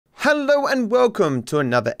Hello and welcome to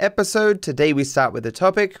another episode. Today we start with the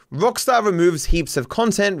topic, Rockstar removes heaps of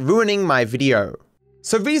content ruining my video.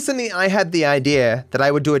 So recently I had the idea that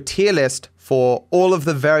I would do a tier list for all of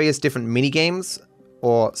the various different minigames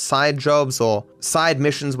or side jobs or side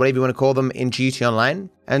missions, whatever you want to call them, in GTA Online.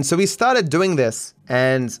 And so we started doing this,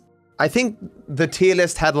 and I think the tier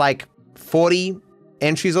list had like 40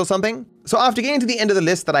 entries or something. So after getting to the end of the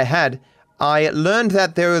list that I had, I learned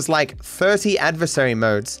that there was like 30 adversary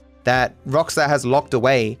modes that Rockstar has locked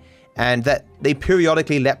away and that they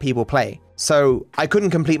periodically let people play. So I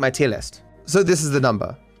couldn't complete my tier list. So this is the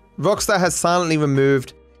number. Rockstar has silently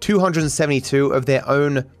removed 272 of their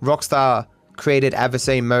own Rockstar created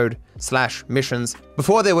adversary mode / missions.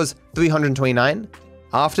 Before there was 329,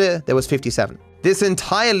 after there was 57. This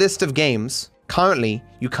entire list of games, currently,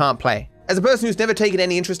 you can't play. As a person who's never taken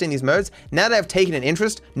any interest in these modes, now that I've taken an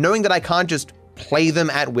interest, knowing that I can't just play them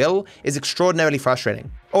at will is extraordinarily frustrating.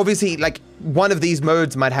 Obviously, like, one of these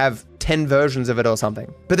modes might have 10 versions of it or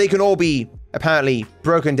something, but they can all be apparently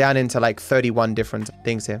broken down into like 31 different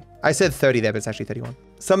things here. I said 30 there, but it's actually 31.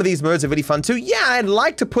 Some of these modes are really fun too. Yeah, I'd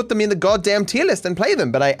like to put them in the goddamn tier list and play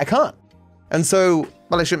them, but I can't. And so,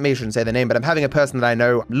 well, I shouldn't say their name, but I'm having a person that I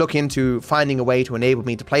know look into finding a way to enable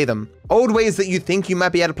me to play them. Old ways that you think you might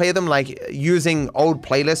be able to play them, like using old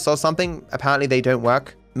playlists or something, apparently they don't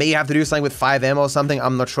work. Maybe you have to do something with 5M or something,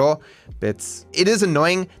 I'm not sure. But it is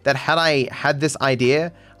annoying that had I had this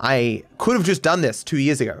idea, I could have just done this 2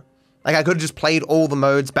 years ago. Like, I could have just played all the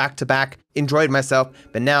modes back to back, enjoyed myself,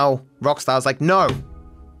 but now Rockstar's like, no,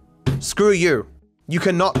 screw you. You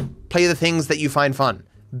cannot play the things that you find fun.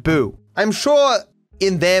 Boo. I'm sure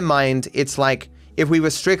in their mind, it's like, if we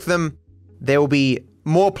restrict them, there will be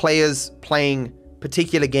more players playing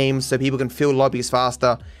particular games so people can fill lobbies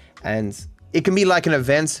faster. And it can be like an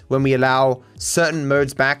event when we allow certain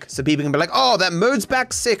modes back so people can be like, oh, that mode's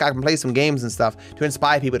back, sick. I can play some games and stuff to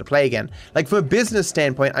inspire people to play again. Like, from a business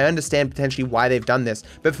standpoint, I understand potentially why they've done this.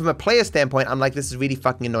 But from a player standpoint, I'm like, this is really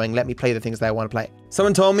fucking annoying. Let me play the things that I want to play.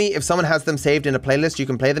 Someone told me if someone has them saved in a playlist, you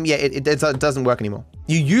can play them. Yeah, it doesn't work anymore.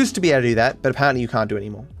 You used to be able to do that, but apparently you can't do it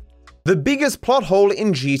anymore. The biggest plot hole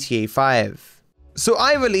in GTA 5. So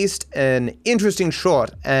I released an interesting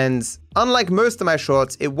short, and unlike most of my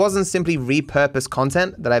shorts, it wasn't simply repurposed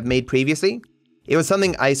content that I've made previously. It was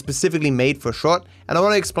something I specifically made for a short, and I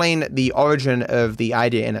want to explain the origin of the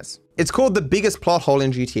idea in it. It's called The Biggest Plot Hole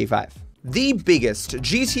in GTA 5. The biggest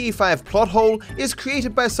GTA 5 plot hole is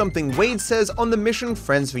created by something Wade says on the mission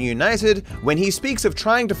Friends Reunited when he speaks of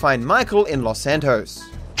trying to find Michael in Los Santos.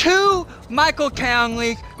 2 Michael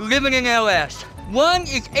Townleys living in LS. One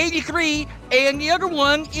is 83 and the other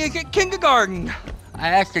one is at kindergarten. I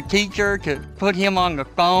asked the teacher to put him on the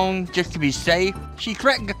phone just to be safe. She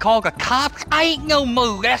threatened to call the cops. I ain't no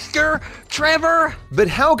molester, Trevor. But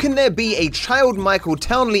how can there be a child Michael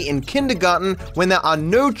Townley in kindergarten when there are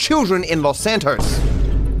no children in Los Santos?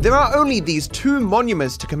 There are only these 2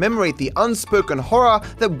 monuments to commemorate the unspoken horror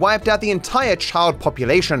that wiped out the entire child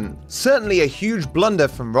population. Certainly a huge blunder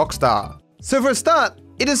from Rockstar. So for a start,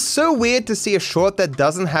 it is so weird to see a short that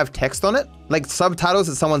doesn't have text on it, like subtitles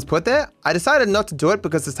that someone's put there. I decided not to do it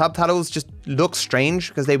because the subtitles just look strange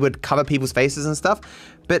because they would cover people's faces and stuff.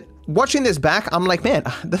 But watching this back, I'm like, man,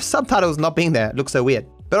 the subtitles not being there looks so weird.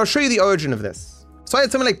 But I'll show you the origin of this. So I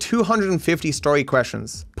had something like 250 story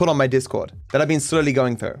questions put on my Discord that I've been slowly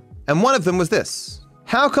going through. And one of them was this.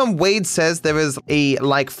 How come Wade says there is a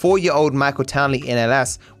like 4-year-old Michael Townley in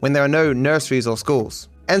LS when there are no nurseries or schools?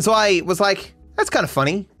 And so I was like, that's kind of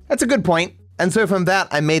funny. That's a good point. And so from that,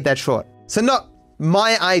 I made that short. So not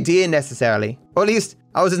my idea necessarily, or at least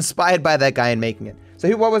I was inspired by that guy in making it. So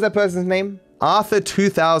what was that person's name? Arthur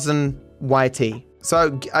 2000 YT.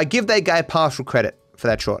 So I give that guy partial credit for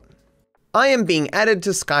that short. I am being added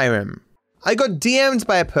to Skyrim. I got DM'd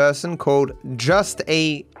by a person called Just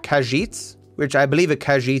a Khajiit, which I believe a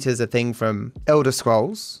Khajiit is a thing from Elder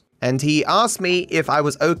Scrolls. And he asked me if I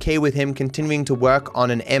was okay with him continuing to work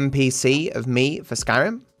on an NPC of me for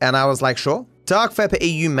Skyrim. And I was like, sure. Dark Vapor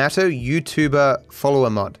EU Matto YouTuber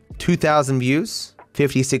follower mod. 2,000 views,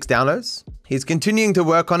 56 downloads. He's continuing to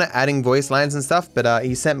work on it, adding voice lines and stuff, but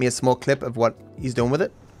he sent me a small clip of what he's doing with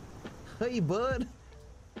it. Hey bud,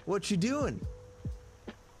 what you doing?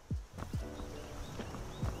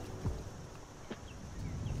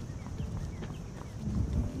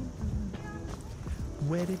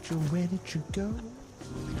 Where did you go?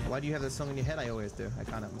 Why do you have this song in your head? I always do. I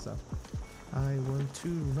can't help myself. I want to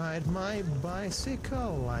ride my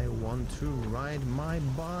bicycle. I want to ride my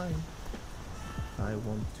bike. I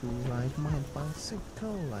want to ride my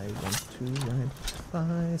bicycle. I want to ride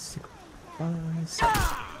bicycle.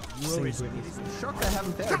 I'm shocked I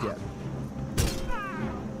haven't failed yet.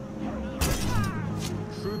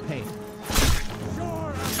 True pain.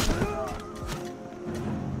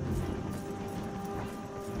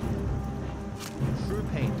 True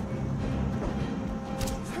pain.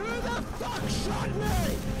 Who the fuck shot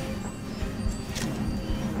me?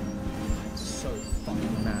 So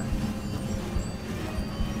fucking mad.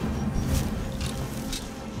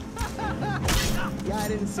 Yeah, I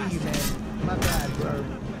didn't see you, man. My bad, bro.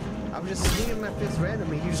 I was just swinging my fist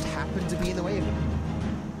randomly. You just happened to be in the way of me.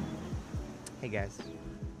 Hey, guys.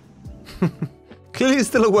 Clearly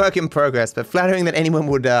still a work in progress, but flattering that anyone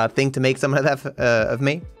would think to make something like that of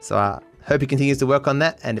me. So hope he continues to work on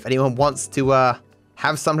that. And if anyone wants to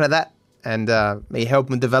have something like that and may help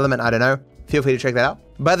with development, I don't know, feel free to check that out.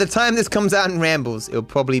 By the time this comes out in Rambles, it'll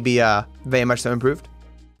probably be very much so improved.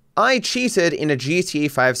 I cheated in a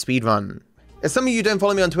GTA 5 speedrun. As some of you don't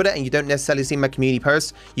follow me on Twitter and you don't necessarily see my community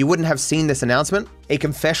posts, you wouldn't have seen this announcement, a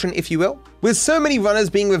confession if you will. With so many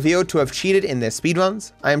runners being revealed to have cheated in their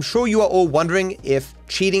speedruns, I am sure you are all wondering if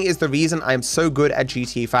cheating is the reason I am so good at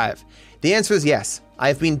GTA 5. The answer is yes. I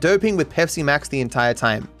have been doping with Pepsi Max the entire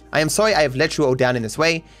time. I am sorry I have let you all down in this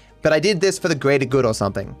way, but I did this for the greater good or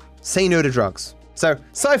something. Say no to drugs. So,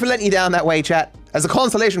 sorry for letting you down that way, chat. As a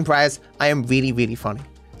consolation prize, I am really, really funny.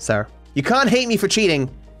 So, you can't hate me for cheating,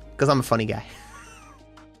 because I'm a funny guy.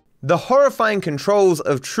 The horrifying controls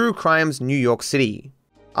of True Crime's New York City.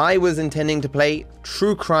 I was intending to play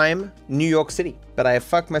True Crime New York City, but I have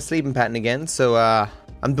fucked my sleeping pattern again, so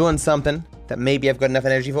I'm doing something that maybe I've got enough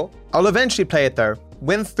energy for. I'll eventually play it though.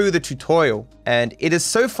 Went through the tutorial, and it is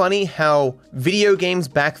so funny how video games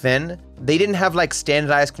back then, they didn't have like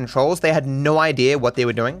standardized controls. They had no idea what they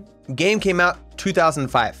were doing. Game came out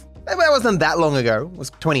 2005. That wasn't that long ago, it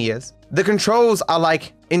was 20 years. The controls are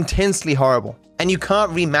like intensely horrible, and you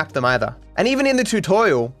can't remap them either. And even in the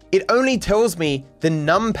tutorial, it only tells me the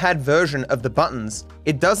numpad version of the buttons.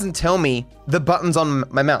 It doesn't tell me the buttons on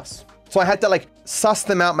my mouse. So I had to like suss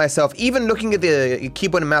them out myself. Even looking at the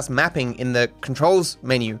keyboard and mouse mapping in the controls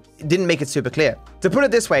menu, it didn't make it super clear. To put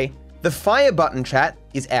it this way, the fire button, chat,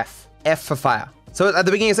 is F. F for fire. So at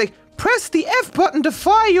the beginning, it's like, press the F button to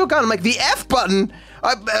fire your gun. I'm like, the F button?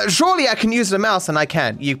 Surely I can use the mouse, and I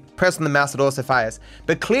can. You press on the mouse, it also fires.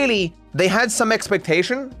 But clearly, they had some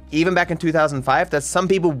expectation, even back in 2005, that some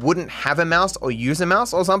people wouldn't have a mouse or use a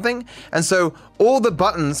mouse or something. And so all the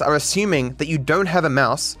buttons are assuming that you don't have a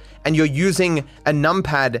mouse and you're using a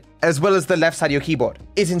numpad as well as the left side of your keyboard.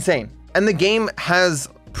 It's insane. And the game has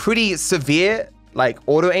pretty severe like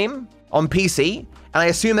auto aim on PC. And I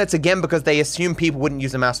assume that's again because they assume people wouldn't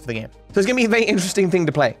use a mouse for the game. So it's gonna be a very interesting thing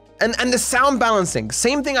to play. And the sound balancing,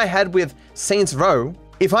 same thing I had with Saints Row.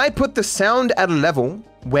 If I put the sound at a level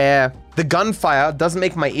where the gunfire doesn't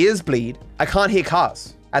make my ears bleed, I can't hear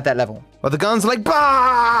cars at that level. Or the guns are like,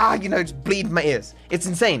 bah, you know, just bleed my ears. It's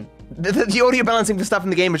insane. The audio balancing for stuff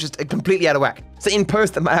in the game is just completely out of whack. So in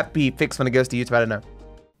post, that might have to be fixed when it goes to YouTube, I don't know.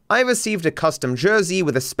 I received a custom jersey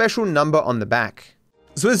with a special number on the back.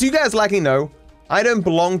 So as you guys likely know, I don't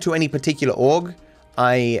belong to any particular org.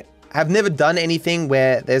 I have never done anything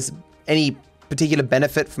where there's any particular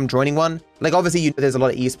benefit from joining one. Like obviously there's a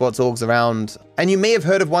lot of esports orgs around, and you may have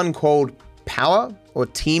heard of one called Power or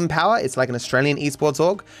Team Power. It's like an Australian esports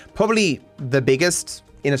org, probably the biggest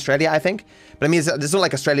in Australia, I think. But I mean, it's not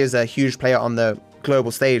like Australia's a huge player on the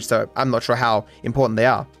global stage, so I'm not sure how important they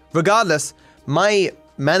are. Regardless, my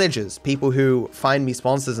managers, people who find me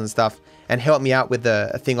sponsors and stuff and help me out with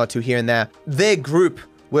a thing or two here and there, their group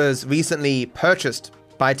was recently purchased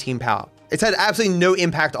by Team Power. It's had absolutely no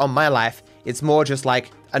impact on my life. It's more just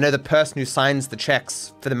like, I know the person who signs the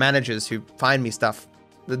checks for the managers who find me stuff,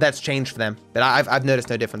 that's changed for them. But I've noticed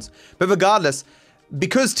no difference. But regardless,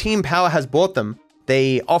 because Team Power has bought them,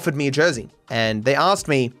 they offered me a jersey and they asked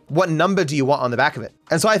me, what number do you want on the back of it?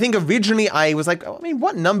 And so I think originally I was like, I mean,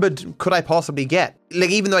 what number could I possibly get?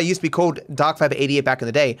 Like, even though I used to be called Dark Viper 88 back in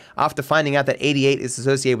the day, after finding out that 88 is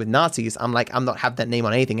associated with Nazis, I'm like, I'm not having that name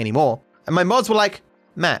on anything anymore. And my mods were like,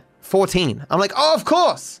 Matt, 14. I'm like, oh, of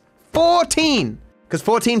course, 14, because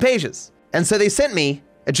 14 pages. And so they sent me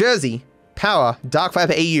a jersey, Power, Dark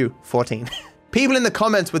Viper AU, 14. People in the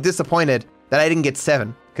comments were disappointed that I didn't get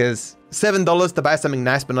 7, because $7 to buy something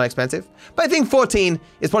nice but not expensive. But I think 14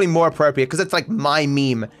 is probably more appropriate because it's like my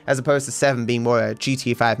meme as opposed to 7 being more a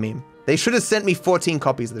GTA 5 meme. They should have sent me 14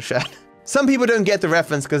 copies of the shirt. Some people don't get the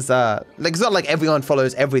reference because like it's not like everyone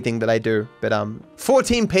follows everything that I do, but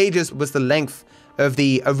 14 pages was the length of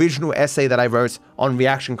the original essay that I wrote on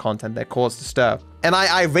reaction content that caused a stir. And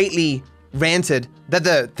I irately ranted that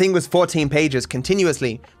the thing was 14 pages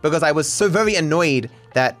continuously because I was so very annoyed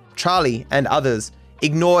that Charlie and others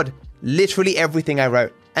ignored literally everything I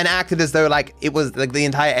wrote and acted as though like it was like the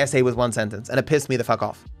entire essay was one sentence, and it pissed me the fuck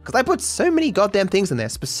off. Because I put so many goddamn things in there,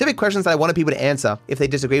 specific questions that I wanted people to answer if they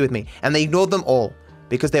disagree with me, and they ignored them all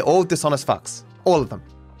because they're all dishonest fucks. All of them.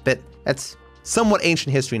 But that's somewhat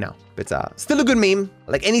ancient history now. But still a good meme.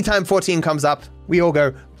 Like anytime 14 comes up, we all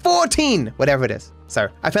go, 14! Whatever it is. So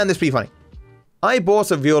I found this pretty funny. I bought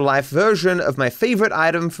a real life version of my favorite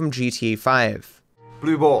item from GTA 5.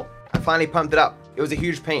 Blue ball. I finally pumped it up. It was a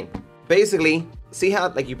huge pain. Basically, see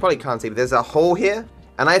how, like you probably can't see, but there's a hole here.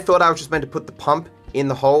 And I thought I was just meant to put the pump in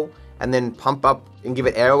the hole and then pump up and give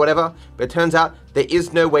it air or whatever. But it turns out there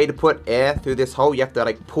is no way to put air through this hole. You have to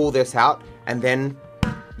like pull this out and then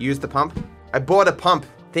use the pump. I bought a pump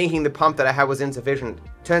thinking the pump that I had was insufficient.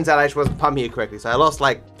 Turns out I just wasn't pumping it correctly. So I lost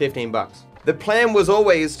like 15 bucks. The plan was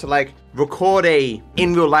always to like record a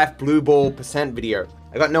in real life blue ball % video.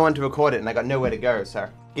 I got no one to record it and I got nowhere to go. So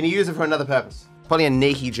gonna use it for another purpose. Probably a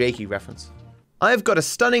Nakey Jakey reference. I've got a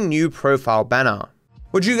stunning new profile banner.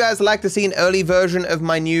 Would you guys like to see an early version of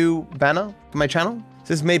my new banner for my channel?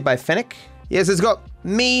 This is made by Fennec. Yes, it's got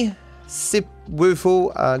me, Sip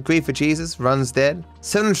Wooful, Grief for Jesus, Runs Dead,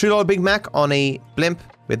 $700 Big Mac on a blimp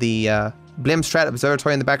with the Blimp Strat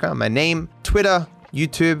Observatory in the background, my name, Twitter,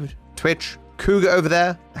 YouTube, Twitch, Cougar over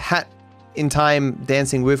there, Hat in Time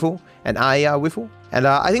Dancing Woofle, and Aya Woofle. And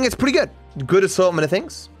I think it's pretty good. Good assortment of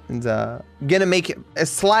things. And gonna make a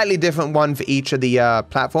slightly different one for each of the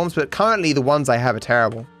platforms, but currently the ones I have are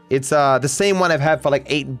terrible. It's the same one I've had for like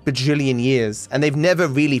 8 bajillion years, and they've never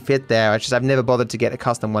really fit there. It's just I've never bothered to get a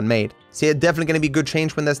custom one made. So yeah, definitely gonna be good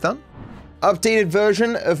change when that's done. Updated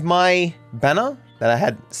version of my banner that I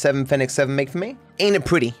had Fennec 7 make for me. Ain't it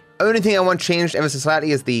pretty? Only thing I want changed ever so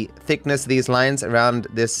slightly is the thickness of these lines around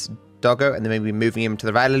this doggo, and then maybe moving him to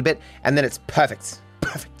the right a little bit, and then it's perfect.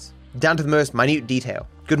 Perfect. Down to the most minute detail.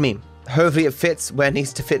 Good meme. Hopefully it fits where it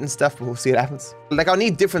needs to fit and stuff, but we'll see what happens. Like I'll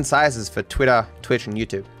need different sizes for Twitter, Twitch, and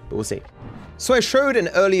YouTube, but we'll see. So I showed an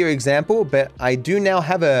earlier example, but I do now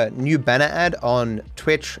have a new banner ad on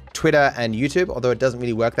Twitch, Twitter, and YouTube, although it doesn't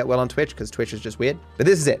really work that well on Twitch because Twitch is just weird. But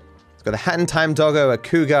this is it. It's got a Hat in Time doggo, a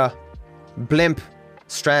cougar, blimp,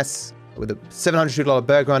 stress with a $700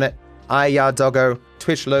 burger on it, Aya doggo,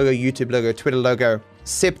 Twitch logo, YouTube logo, Twitter logo,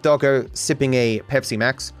 Sip doggo, sipping a Pepsi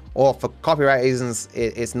Max, or for copyright reasons,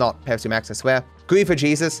 it's not Pepsi Max, I swear. Grief for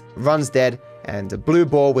Jesus, Runs Dead, and a blue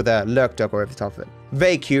ball with a lurk doggo over the top of it.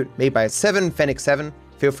 Very cute, made by Fennec 7.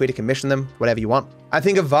 Feel free to commission them, whatever you want. I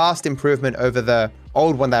think a vast improvement over the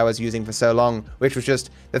old one that I was using for so long, which was just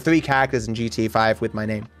the 3 characters in GTA 5 with my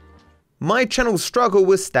name. My channel's struggle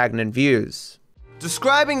with stagnant views.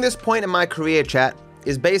 Describing this point in my career, chat,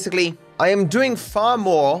 is basically, I am doing far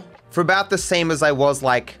more for about the same as I was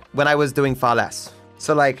like when I was doing far less.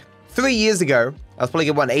 So like 3 years ago, I was probably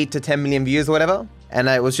getting 8 to 10 million views or whatever. And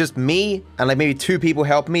it was just me and like maybe 2 people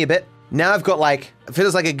helping me a bit. Now I've got like, it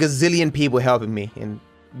feels like a gazillion people helping me in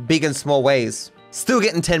big and small ways. Still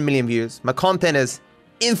getting 10 million views. My content is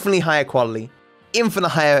infinitely higher quality, infinitely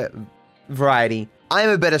higher variety. I'm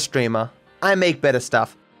a better streamer. I make better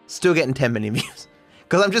stuff. Still getting 10 million views.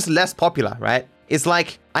 Because I'm just less popular, right? It's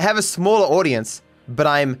like I have a smaller audience, but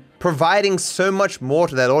I'm providing so much more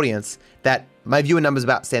to that audience that my viewer numbers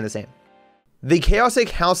about staying the same. The chaotic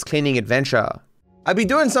house cleaning adventure. I'd be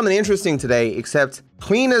doing something interesting today, except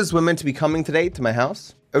cleaners were meant to be coming today to my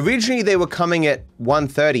house. Originally they were coming at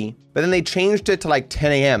 1:30, but then they changed it to like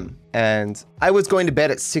 10 a.m. and I was going to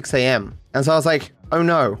bed at 6 a.m. And so I was like, oh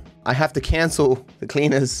no, I have to cancel the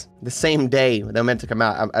cleaners the same day they were meant to come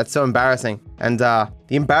out. It's so embarrassing. And the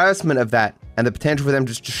embarrassment of that and the potential for them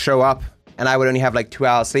just to show up and I would only have like 2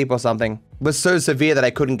 hours sleep or something was so severe that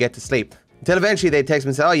I couldn't get to sleep. Until eventually they text me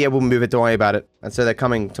and say, oh yeah, we'll move it, don't worry about it. And so they're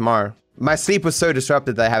coming tomorrow. My sleep was so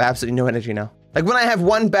disrupted that I have absolutely no energy now. Like when I have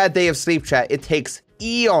one bad day of sleep, chat, it takes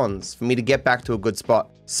eons for me to get back to a good spot.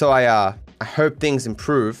 So I hope things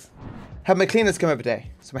improve. Have my cleaners come over today.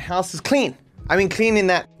 So my house is clean. I mean clean in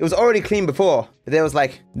that it was already clean before, but there was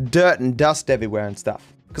like dirt and dust everywhere and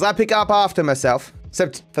stuff. Because I pick up after myself,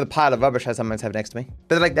 except for the pile of rubbish I sometimes have next to me.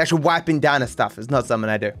 But like the actual wiping down of stuff is not something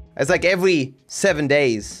I do. It's like every 7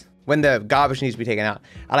 days, when the garbage needs to be taken out,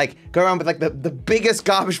 I like go around with like the biggest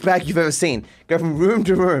garbage bag you've ever seen, go from room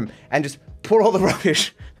to room and just put all the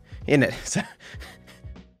rubbish in it. So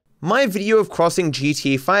my video of crossing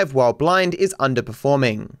GTA 5 while blind is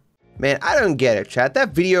underperforming. Man, I don't get it, chat. That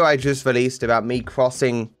video I just released about me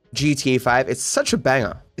crossing GTA 5, it's such a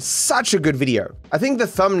banger. It's such a good video. I think the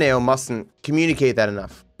thumbnail mustn't communicate that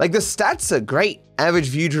enough. Like the stats are great. Average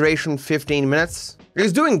view duration, 15 minutes.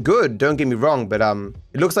 It's doing good, don't get me wrong, but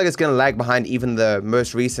it looks like it's gonna lag behind even the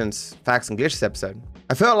most recent Facts and Glitches episode.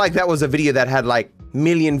 I felt like that was a video that had like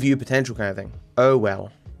million view potential kind of thing. Oh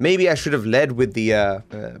well. Maybe I should have led with the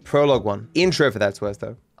prologue one. Intro for that's worth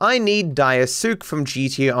though. I need Diasuk from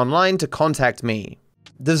GTA Online to contact me.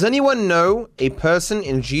 Does anyone know a person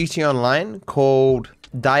in GTA Online called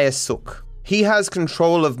Diasuk? He has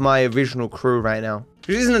control of my original crew right now.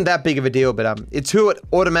 Which isn't that big of a deal, but it's who it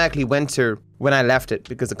automatically went to when I left it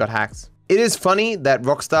because it got hacked. It is funny that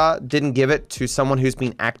Rockstar didn't give it to someone who's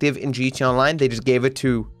been active in GTA Online. They just gave it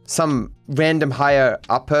to some random higher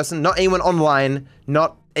up person, not anyone online,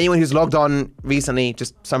 not anyone who's logged on recently,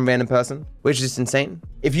 just some random person, which is insane.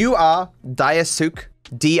 If you are Diasuke,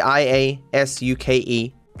 Diasuke,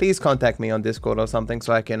 please contact me on Discord or something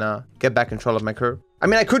so I can get back control of my crew. I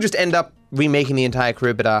mean, I could just end up remaking the entire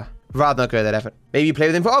crew, but rather not go that effort. Maybe you play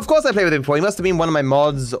with him before? Oh, of course I played with him before. He must have been one of my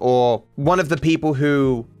mods or one of the people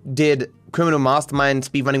who did Criminal Mastermind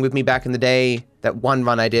speedrunning with me back in the day. That one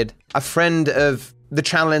run I did. A friend of the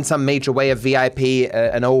channel in some major way, a VIP,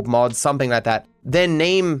 an old mod, something like that. Their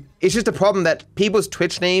name, it's just a problem that people's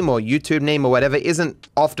Twitch name or YouTube name or whatever isn't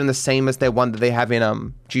often the same as their one that they have in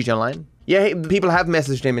GTA Online. Yeah, people have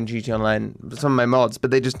messaged him in GTA Online, some of my mods,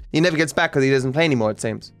 but he never gets back because he doesn't play anymore, it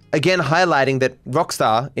seems. Again, highlighting that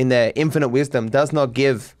Rockstar, in their infinite wisdom, does not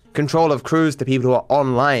give control of crews to people who are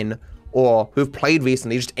online or who've played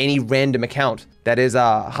recently, just any random account that is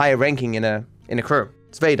higher ranking in a crew.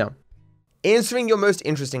 It's very dumb. Answering your most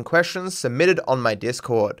interesting questions submitted on my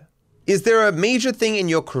Discord. Is there a major thing in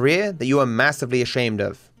your career that you are massively ashamed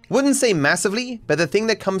of? Wouldn't say massively, but the thing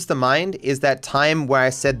that comes to mind is that time where I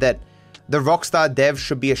said that the Rockstar devs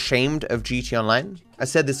should be ashamed of GTA Online. I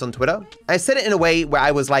said this on Twitter. I said it in a way where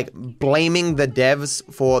I was like blaming the devs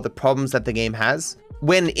for the problems that the game has,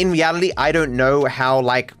 when in reality, I don't know how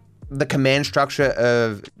like the command structure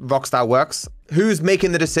of Rockstar works. Who's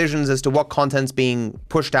making the decisions as to what content's being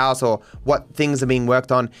pushed out or what things are being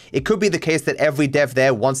worked on. It could be the case that every dev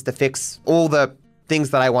there wants to fix all the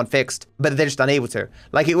things that I want fixed, but they're just unable to.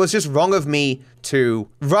 Like, it was just wrong of me to,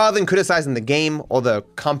 rather than criticizing the game or the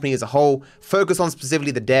company as a whole, focus on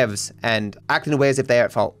specifically the devs and act in a way as if they're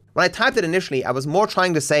at fault. When I typed it initially, I was more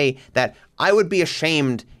trying to say that I would be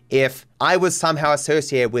ashamed if I was somehow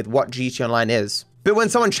associated with what GTA Online is. But when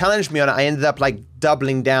someone challenged me on it, I ended up like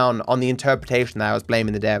doubling down on the interpretation that I was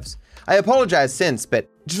blaming the devs. I apologized since, but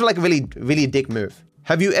just like a really dick move.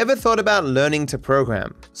 Have you ever thought about learning to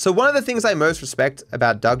program? So one of the things I most respect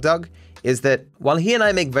about Doug is that while he and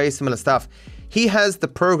I make very similar stuff, he has the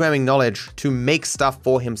programming knowledge to make stuff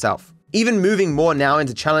for himself. Even moving more now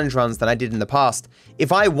into challenge runs than I did in the past,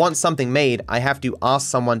 if I want something made, I have to ask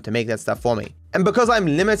someone to make that stuff for me. And because I'm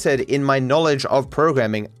limited in my knowledge of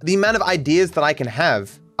programming, the amount of ideas that I can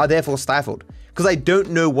have are therefore stifled, because I don't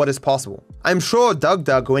know what is possible. I'm sure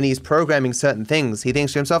Doug, when he's programming certain things, he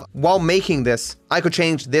thinks to himself, while making this, I could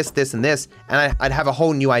change this, this, and this, and I'd have a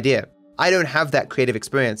whole new idea. I don't have that creative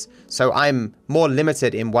experience, so I'm more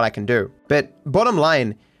limited in what I can do. But bottom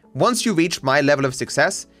line, once you reach my level of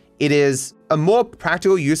success, it is a more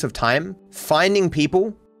practical use of time, finding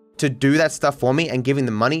people to do that stuff for me and giving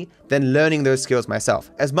them money than learning those skills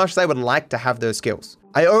myself, as much as I would like to have those skills.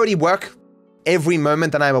 I already work every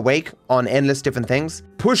moment that I'm awake on endless different things.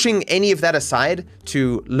 Pushing any of that aside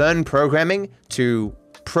to learn programming, to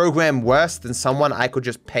program worse than someone I could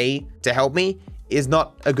just pay to help me, is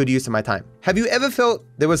not a good use of my time. Have you ever felt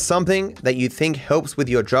there was something that you think helps with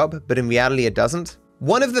your job, but in reality it doesn't?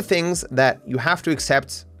 One of the things that you have to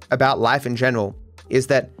accept about life in general is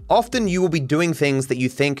that often you will be doing things that you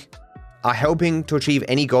think are helping to achieve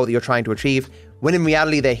any goal that you're trying to achieve, when in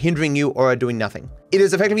reality they're hindering you or are doing nothing. It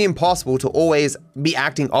is effectively impossible to always be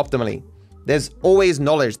acting optimally. There's always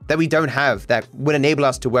knowledge that we don't have that would enable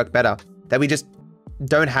us to work better, that we just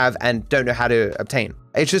don't have and don't know how to obtain.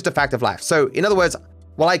 It's just a fact of life. So in other words,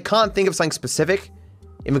 while I can't think of something specific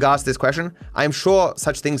in regards to this question, I'm sure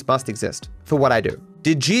such things must exist for what I do.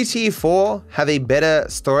 Did GTA 4 have a better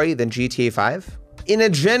story than GTA 5? In a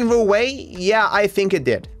general way, yeah, I think it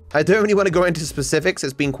did. I don't really want to go into specifics.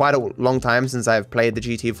 It's been quite a long time since I've played the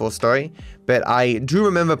GTA 4 story, but I do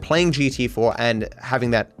remember playing GTA 4 and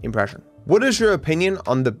having that impression. What is your opinion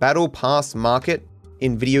on the Battle Pass market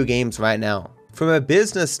in video games right now? From a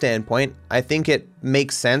business standpoint, I think it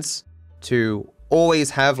makes sense to always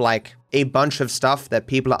have like a bunch of stuff that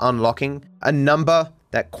people are unlocking, a number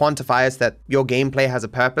that quantifies that your gameplay has a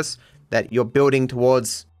purpose, that you're building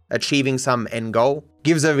towards achieving some end goal,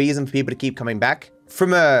 gives a reason for people to keep coming back.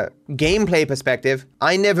 From a gameplay perspective,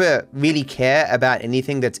 I never really care about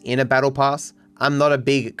anything that's in a battle pass I'm not a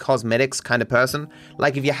big cosmetics kind of person.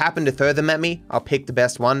 Like if you happen to throw them at me, I'll pick the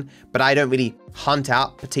best one, but I don't really hunt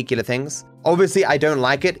out particular things. Obviously, I don't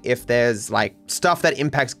like it if there's like stuff that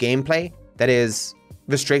impacts gameplay that is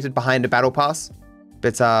restricted behind a battle pass.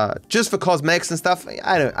 But just for cosmetics and stuff,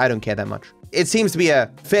 I don't care that much. It seems to be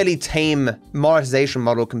a fairly tame monetization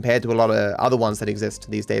model compared to a lot of other ones that exist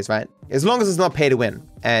these days, right? As long as it's not pay to win.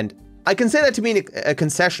 And I consider that to be a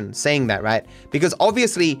concession saying that, right? Because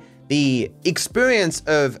obviously the experience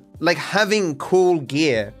of like having cool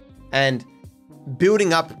gear and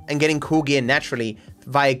building up and getting cool gear naturally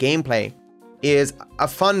via gameplay is a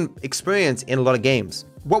fun experience in a lot of games.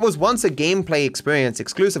 What was once a gameplay experience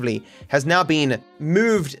exclusively has now been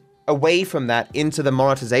moved away from that into the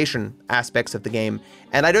monetization aspects of the game.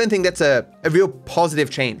 And I don't think that's a real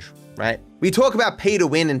positive change, right? We talk about pay to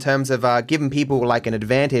win in terms of giving people like an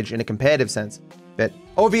advantage in a competitive sense. But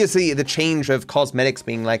obviously the change of cosmetics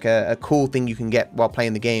being like a cool thing you can get while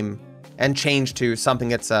playing the game and change to something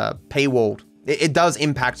that's paywalled, it does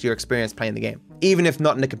impact your experience playing the game, even if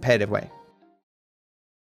not in a competitive way.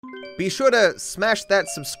 Be sure to smash that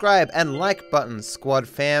subscribe and like button, squad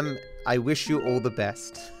fam. I wish you all the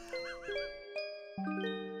best.